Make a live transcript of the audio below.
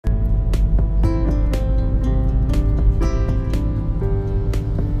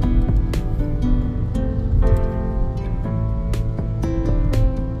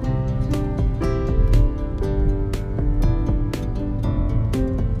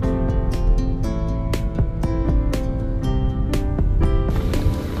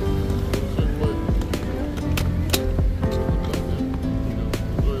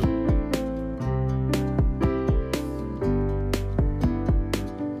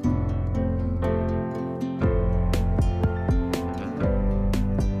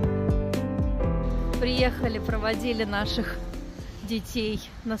приехали, проводили наших детей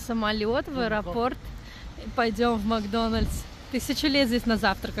на самолет в аэропорт. И пойдем в Макдональдс. 1000 лет здесь на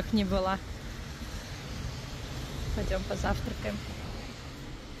завтраках не была. Пойдем позавтракаем.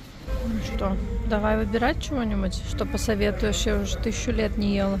 Ну что, давай выбирать чего-нибудь, что посоветуешь. Я уже 1000 лет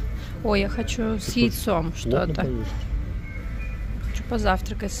не ела. Ой, я хочу с яйцом что-то. Хочу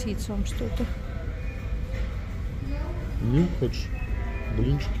позавтракать с яйцом что-то. Не хочешь?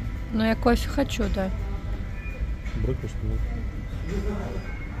 Блинчики? Ну, я кофе хочу, да. Брекфаст milk.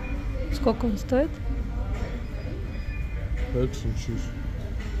 Сколько он стоит?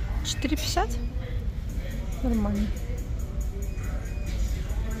 4,50? Нормально.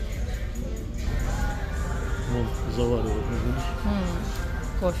 Вон, заваривать не будешь?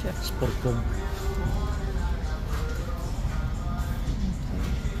 Кофе. С парком.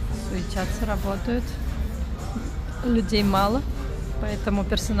 Суетятся, работают. Людей мало, поэтому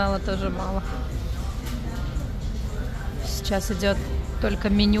персонала тоже мало. Сейчас идет только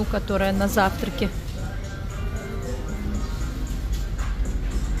меню, которое на завтраке.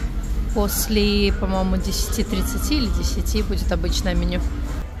 После, по-моему, 10:30 или 10 будет обычное меню.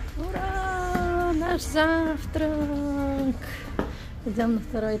 Ура! Наш завтрак! Идем на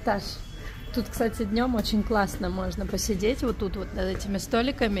 2-й этаж. Тут, кстати, днем очень классно можно посидеть вот тут вот над этими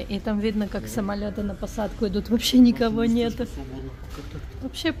столиками, и там видно, как самолеты на посадку идут. Вообще никого нету.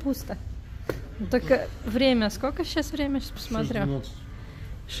 Вообще пусто. Ну, только время. Сколько сейчас время? Сейчас посмотрю.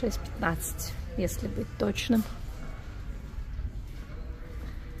 6:15, если быть точным.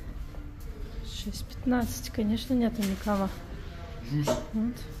 6:15, конечно, нету никого.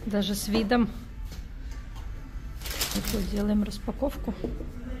 Вот. Даже с видом. Вот, делаем распаковку.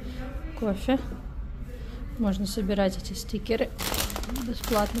 Кофе. Можно собирать эти стикеры.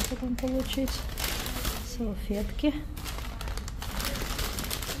 Бесплатно потом получить. Салфетки.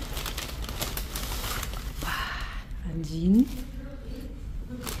 Один.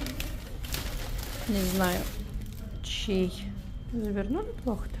 Не знаю, чей. Завернули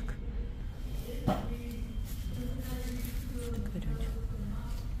плохо так.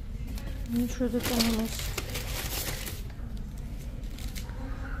 Ну что это там у нас?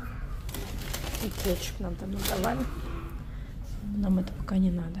 И кетчуп нам там надавали. Нам это пока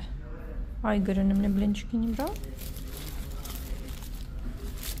не надо. А Игорь, он мне блинчики не брал?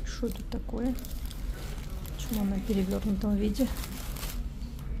 Что это такое? Почему она в перевернутом виде?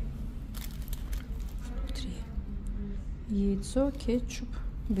 Смотри. Яйцо, кетчуп,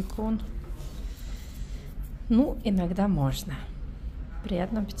 бекон. Ну, иногда можно.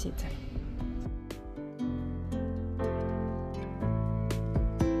 Приятного аппетита.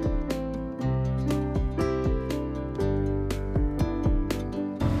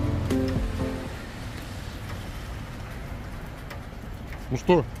 Ну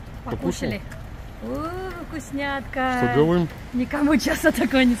что, покушали? Вкуснятка! Что делаем? Никому часто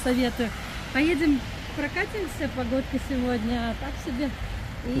такое не советую. Поедем прокатимся, погодка сегодня так себе.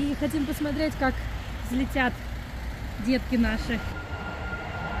 И хотим посмотреть, как взлетят детки наши.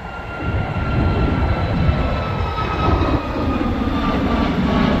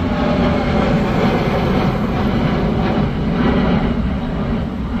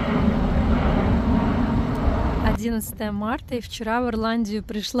 Марта, и вчера в Ирландию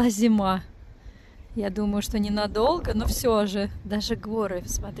пришла зима. Я думаю, что ненадолго, но все же. Даже горы,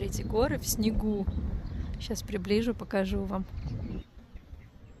 смотрите, горы в снегу. Сейчас приближу, покажу вам.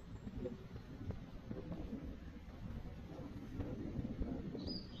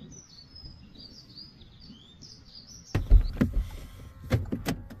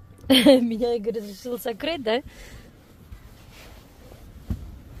 Меня Игорь решил закрыть, да?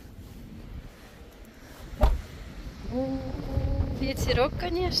 Ветерок,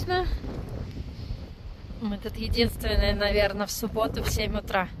 конечно. Мы тут единственное, наверное, в субботу в 7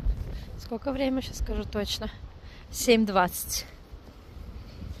 утра. Сколько время, сейчас скажу точно. 7:20.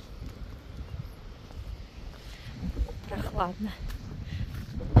 Прохладно.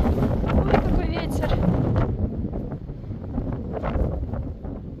 Ой, какой ветер.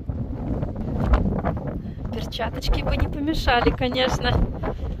 Перчаточки бы не помешали, конечно.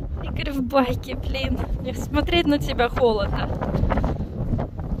 Игорь в байке, блин. Мне смотреть на тебя холодно.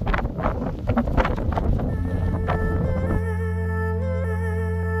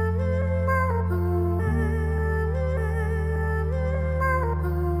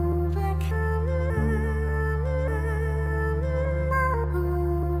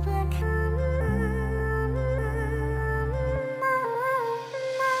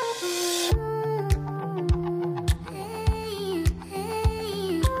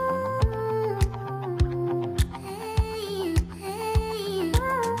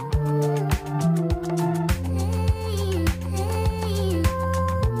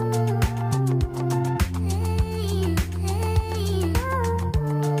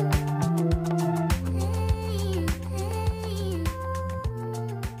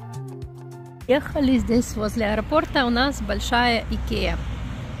 Ехали здесь возле аэропорта, у нас большая Икеа.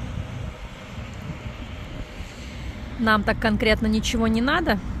 Нам так конкретно ничего не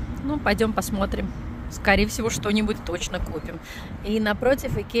надо, ну пойдем посмотрим. Скорее всего, что-нибудь точно купим. И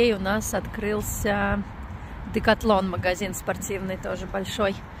напротив Икеи у нас открылся Декатлон, магазин спортивный, тоже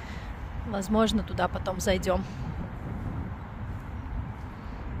большой. Возможно, туда потом зайдем.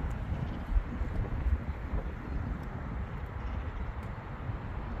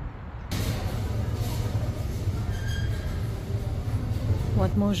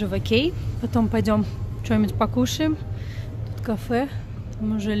 Вот мы уже в Икее, потом пойдем что-нибудь покушаем. Тут кафе,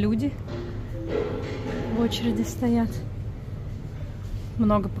 там уже люди в очереди стоят.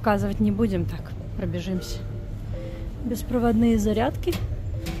 Много показывать не будем, так пробежимся. Беспроводные зарядки,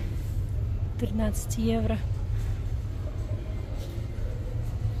 13 евро.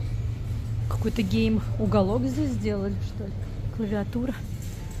 Какой-то гейм-уголок здесь сделали, что ли? Клавиатура,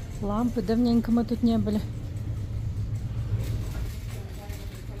 лампы. Давненько мы тут не были.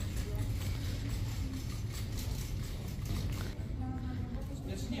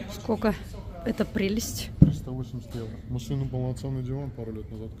 Сколько это прелесть? 380 евро. Мы сыну полноценный диван пару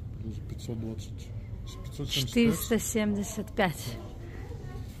лет назад купили за 475.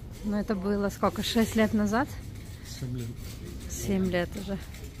 Но это было сколько? 6 лет назад? 7 лет. 7 лет уже.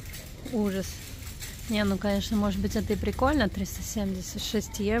 Ужас. Не, ну конечно, может быть, это и прикольно.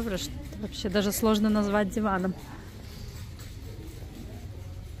 376 евро. Что вообще даже сложно назвать диваном.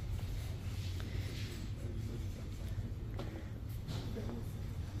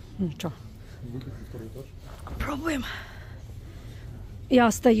 Ну что? Пробуем. Я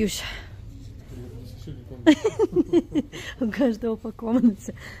остаюсь. У каждого по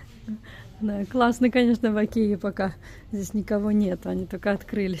комнате. Да, классно, конечно, в Икее пока здесь никого нет, они только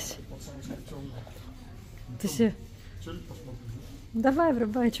открылись. Ты все... Давай,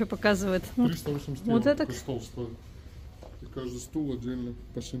 врубай, что показывает. 380 вот евро это стол стоит. И каждый стул отдельно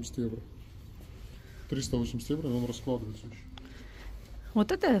по 70 евро. 380 евро, и он раскладывается еще.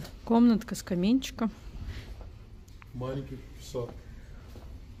 Вот это комнатка с каминчиком. Маленький сад.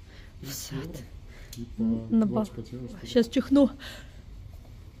 В сад. И по 25 евро. Сейчас чихну.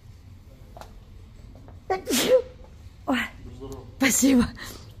 Ой, спасибо.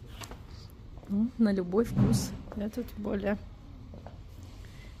 Ну, на любой вкус. Этот более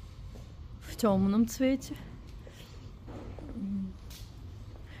в темном цвете.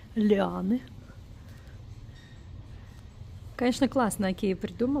 Лианы. Конечно, классно Икеа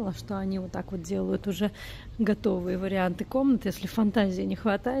придумала, что они вот так вот делают уже готовые варианты комнат. Если фантазии не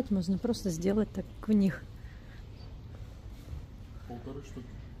хватает, можно просто сделать так, как у них. 1,5 штуки.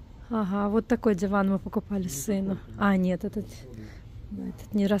 Ага, вот такой диван мы покупали сыну. А, нет, этот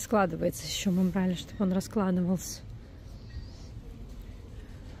не раскладывается. Еще мы брали, чтобы он раскладывался.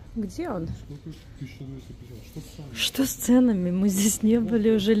 Где он? 1250. Что с ценами? Мы здесь не были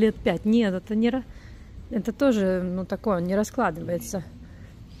уже лет 5. Нет, это не... Это тоже, ну, такое, он не раскладывается.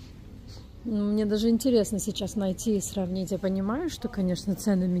 Мне даже интересно сейчас найти и сравнить. Я понимаю, что, конечно,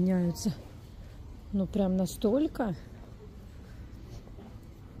 цены меняются. Ну, прям настолько.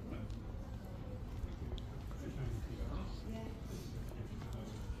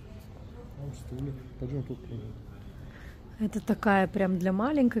 Пойдем тут. Это такая прям для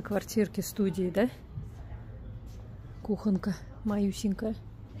маленькой квартирки, студии, да? Кухонка малюсенькая.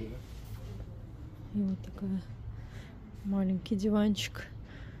 И вот такая маленький диванчик.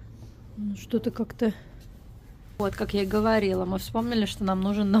 Ну, что-то как-то... Вот, как я и говорила, мы вспомнили, что нам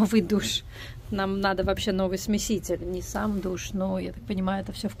нужен новый душ. Нам надо вообще новый смеситель. Не сам душ, но, я так понимаю,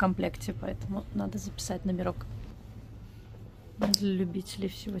 это все в комплекте. Поэтому надо записать номерок. Для любителей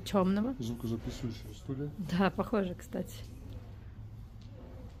всего темного. Звукозаписывающая студия. Да, похоже, кстати.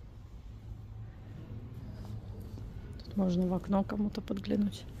 Тут можно в окно кому-то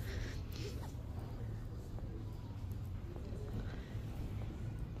подглянуть.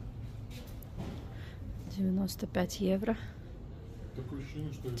 €95. Такое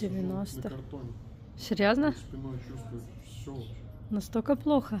ощущение, что 90. на картоне. Серьезно? Спиной чувствуешь все. Настолько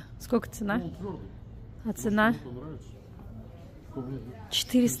плохо. Сколько цена? Ну, твердый. А цена?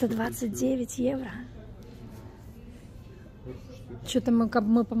 429 евро. Что-то мы,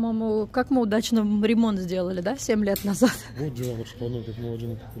 по-моему, как мы удачно ремонт сделали, да, 7 лет назад? Вот диван раскладной, как мы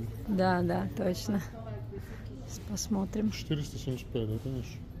один купили. Да, да, точно. Посмотрим. 475, да,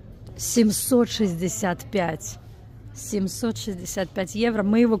 конечно. 765. 765 евро.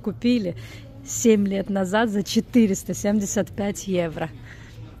 Мы его купили 7 лет назад за 475 евро.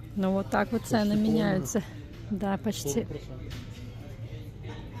 Ну, вот так вот цены меняются. Да, почти. 40%.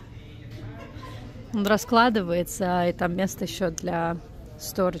 Он раскладывается, и там место еще для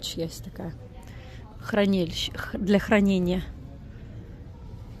storage есть такая. для хранения.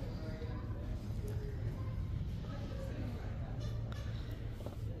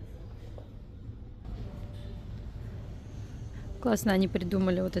 Классно они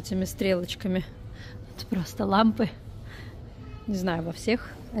придумали вот этими стрелочками. Это просто лампы. Не знаю, во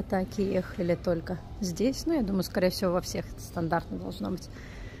всех это Икеах или только здесь. Ну, я думаю, скорее всего, во всех это стандартно должно быть.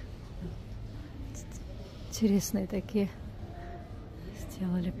 Интересные такие.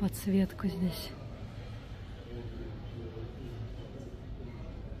 Сделали подсветку здесь.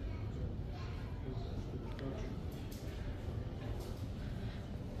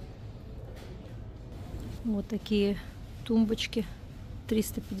 Вот такие тумбочки.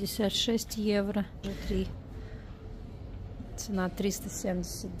 356 евро. 3. Цена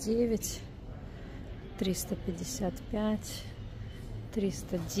 379. 355.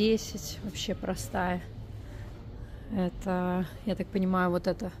 310. Вообще простая. Это, я так понимаю, вот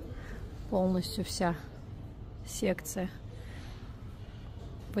это полностью вся секция.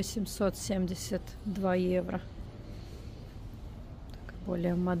 872 евро. Так,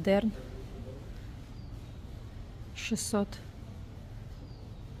 более модерн. 600.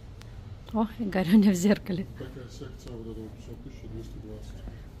 О, и горюня в зеркале. Такая секция, вот это вот 1220.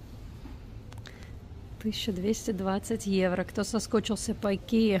 1220 евро. Кто соскучился по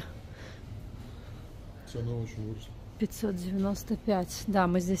Икее? Цена очень выросла. 595. Да,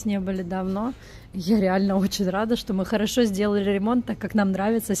 мы здесь не были давно. Я реально очень рада, что мы хорошо сделали ремонт, так как нам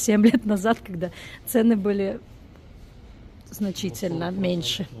нравится 7 лет назад, когда цены были значительно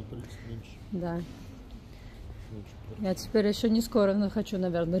меньше. Да. Я теперь еще не скоро, но хочу,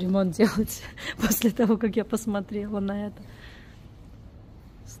 наверное, ремонт делать после того, как я посмотрела на это.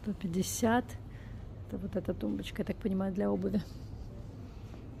 150. Это вот эта тумбочка, я так понимаю, для обуви.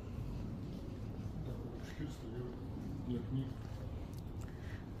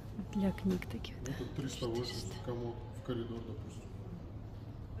 Для книг таких, да. Это 380 комод в коридор, допустим.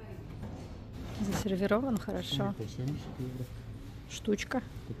 Засервирован хорошо. По 70 евро. Штучка.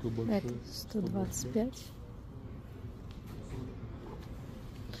 Такой большой. Это 125.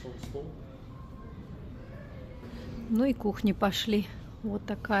 Стол. Ну и кухни пошли. Вот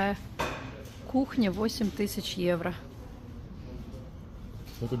такая кухня, 8000 евро.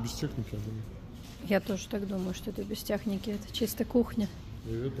 Это без техники, я думаю. Я тоже так думаю, что это без техники. Это чисто кухня.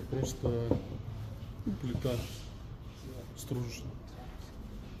 И это просто плита стружечная.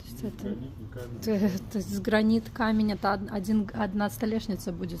 То есть гранит, камень, это одна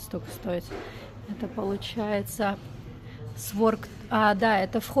столешница будет столько стоить. Это получается сворк. А, да,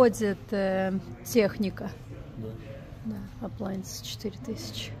 это входит техника. Да. Да, appliance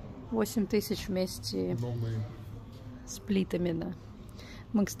 4000. 8000 вместе с плитами, да.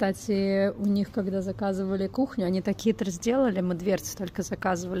 Мы, кстати, у них, когда заказывали кухню, они так хитро сделали, мы дверцы только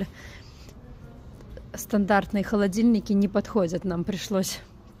заказывали. Стандартные холодильники не подходят, нам пришлось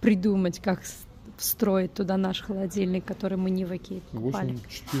придумать, как встроить туда наш холодильник, который мы не в Икее покупали.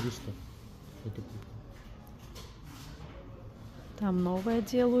 8400. Там новое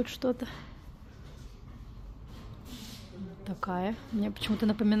делают что-то. Такая. Мне почему-то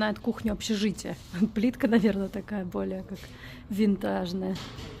напоминает кухню общежития. Плитка, наверное, такая более как винтажная.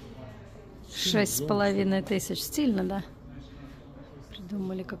 6500. Стильно, да?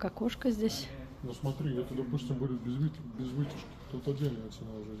 Придумали, как окошко здесь. Ну смотри, это, допустим, будет без вытяжки. Тут отдельная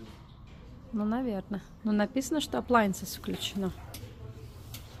цена уже есть. Ну, наверное. Но написано, что appliances включено.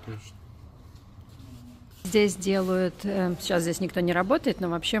 Точно. Здесь делают, сейчас здесь никто не работает, но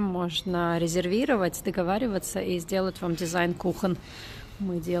вообще можно резервировать, договариваться и сделать вам дизайн кухонь.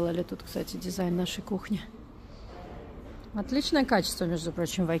 Мы делали тут, кстати, дизайн нашей кухни. Отличное качество, между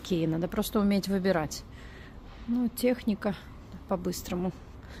прочим, в Икее. Надо просто уметь выбирать. Ну, техника по-быстрому.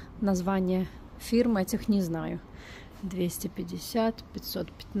 Название фирмы этих не знаю. 250,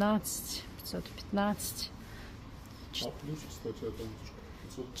 515, 515. А плюс, кстати, это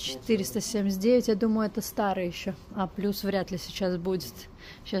 479, я думаю, это старый еще. А плюс вряд ли сейчас будет.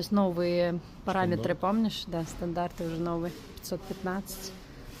 Сейчас новые параметры, помнишь? Да, стандарты уже новые. 515.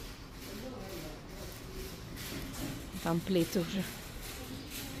 Там плиты уже.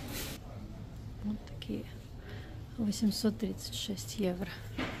 Вот такие. 836 евро.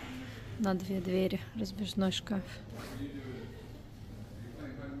 На 2 двери. Раздвижной шкаф.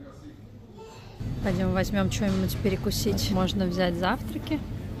 Пойдем возьмем что-нибудь перекусить. Можно взять завтраки.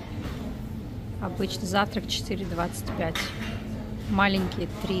 Обычный завтрак 4,25. Маленькие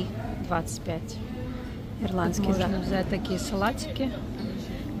 3,25. Ирландский завтрак. Можно взять такие салатики.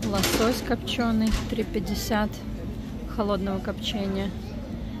 Лосось копченый 3,50. Холодного копчения.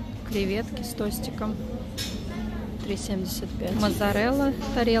 Креветки с тостиком 3,75. Моцарелла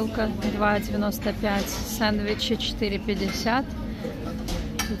тарелка 2,95. Сэндвичи 4,50.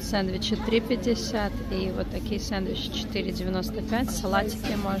 Тут сэндвичи 3,50. И вот такие сэндвичи 4,95.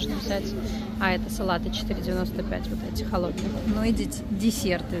 Салатики можно взять. А, это салаты 4,95. Вот эти холодные. Ну и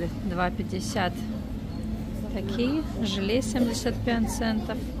десерты 2,50. Такие. Желе 75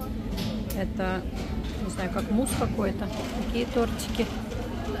 центов. Это, не знаю, как мусс какой-то. Такие тортики.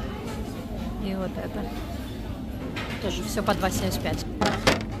 И вот это. Тоже все по 2,75.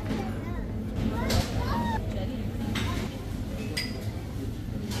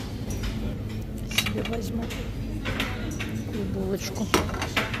 Себе возьму такую булочку.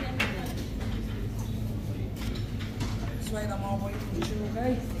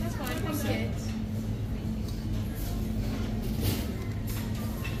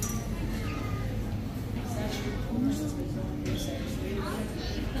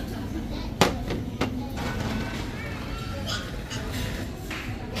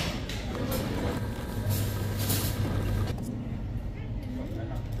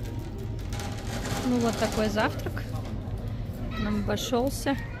 Ну вот такой завтрак нам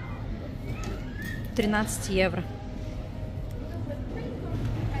обошелся 13 евро.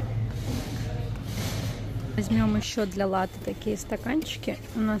 Возьмем еще для латте такие стаканчики.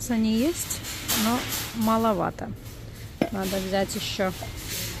 У нас они есть, но маловато. Надо взять еще.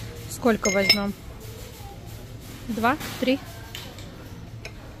 Сколько возьмем? 2, 3?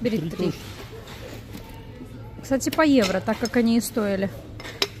 Бери 3. Кстати, по евро, так как они и стоили.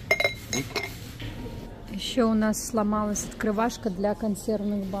 Еще у нас сломалась открывашка для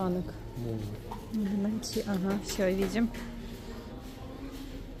консервных банок. Надо найти. Ага, все, видим.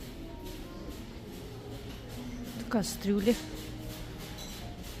 Кастрюли.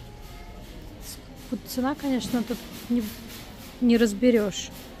 Вот цена, конечно, тут не разберешь.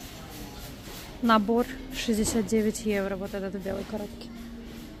 Набор 69 евро. Вот этот в белой коробке.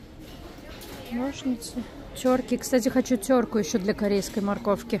 Ножницы. Терки. Кстати, хочу терку еще для корейской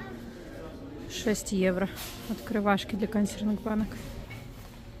морковки. 6 евро. Открывашки для консервных банок.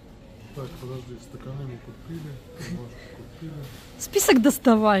 Так, подожди, стаканы мы купили, купили. Список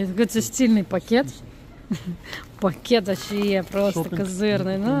доставай. Это стильный пакет. Пакет вообще просто шопинг.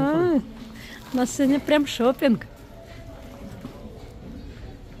 Козырный. Ну, у нас сегодня прям шопинг.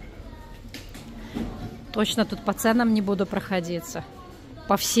 Точно тут по ценам не буду проходиться.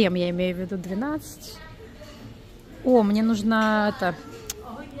 По всем, я имею в виду 12. О, мне нужна это...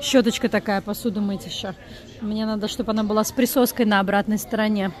 щеточка такая, посуду мыть еще. Мне надо, чтобы она была с присоской на обратной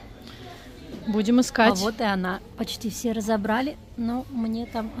стороне. Будем искать. А вот и она. Почти все разобрали, но мне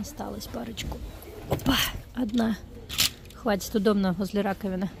там осталось парочку. Опа, одна. Хватит, удобно возле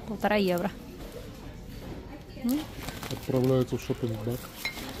раковины. 1,5 евро. Отправляются в шопинг-баг.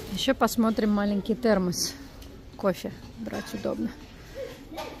 Еще посмотрим маленький термос. Кофе брать удобно.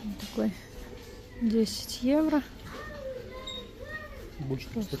 Такой 10 евро. Больше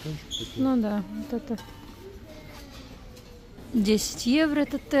стаканчик. Ну да, вот это 10 евро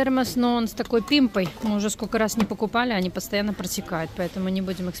этот термос, но он с такой пимпой. Мы уже сколько раз не покупали, они постоянно протекают, поэтому не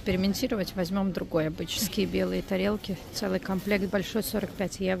будем экспериментировать. Возьмем другой, обычные белые тарелки. Целый комплект большой,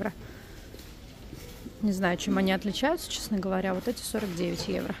 45 евро. Не знаю, чем они отличаются, честно говоря. Вот эти 49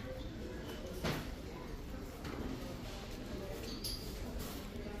 евро.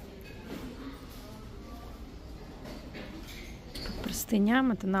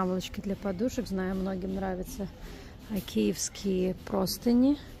 Простыням. Это наволочки для подушек. Знаю, многим нравятся икеевские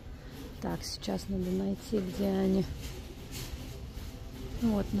простыни. Так, сейчас надо найти, где они.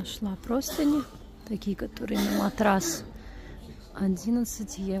 Вот, нашла простыни. Такие, которые на матрас.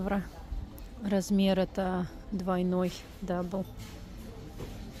 11 евро. Размер это двойной, дабл.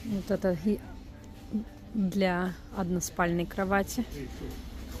 Вот это для односпальной кровати.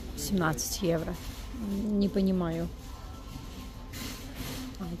 17 евро. Не понимаю.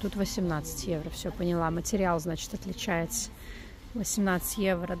 Тут 18 евро, все поняла. Материал, значит, отличается. 18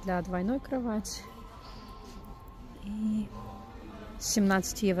 евро для двойной кровати. И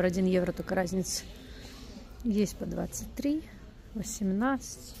 17 евро, 1 евро только разница. Есть по 23,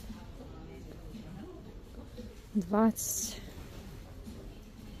 18, 20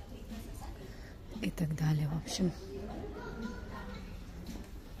 и так далее. В общем,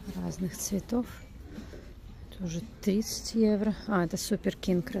 разных цветов. Уже 30 евро. А, это Супер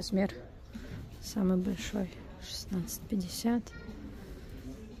Кинг размер. Самый большой. 16,50.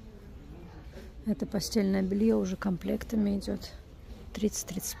 Это постельное белье уже комплектами идет. 30,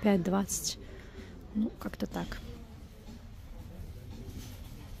 35, 20. Ну, как-то так.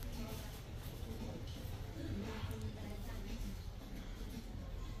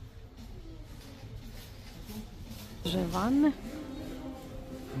 Уже ванны.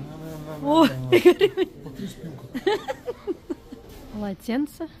 О,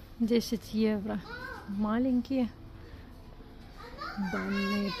 полотенца 10 евро. Маленькие.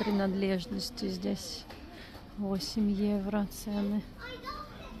 Банные принадлежности здесь 8 евро цены.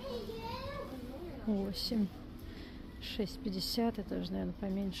 8. 6,50. Это уже, наверное,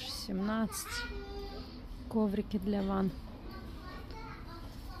 поменьше. 17. Коврики для ванн.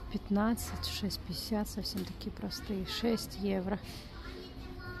 15. 6,50. Совсем такие простые. 6 евро.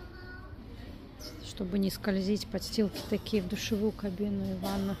 Чтобы не скользить, подстилки такие в душевую кабину и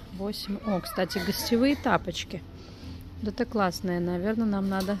ванну. 8. О, кстати, гостевые тапочки. Да это классные. Наверное, нам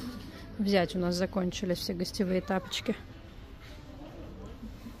надо взять. У нас закончились все гостевые тапочки.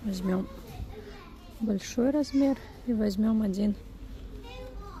 Возьмем большой размер и возьмем один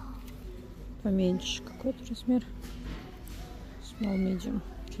поменьше. Какой-то размер? Small, medium.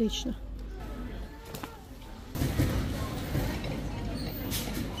 Отлично.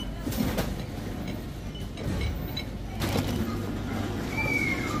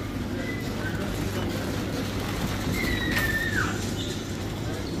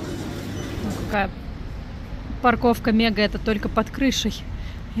 Какая парковка мега, это только под крышей.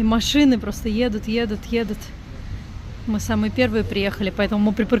 И машины просто едут. Мы самые первые приехали, поэтому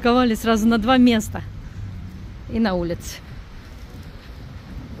мы припарковали сразу на 2 места. И на улице.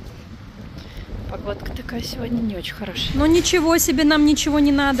 Погодка такая сегодня не очень хорошая. Но ничего себе, нам ничего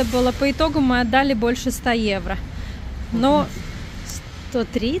не надо было. По итогу мы отдали больше 100 евро. Но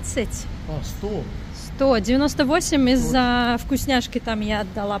 130? 100. 198 из-за вкусняшки там я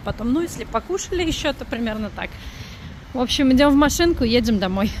отдала потом. Ну, если покушали еще, то примерно так. В общем, идем в машинку, едем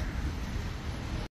домой.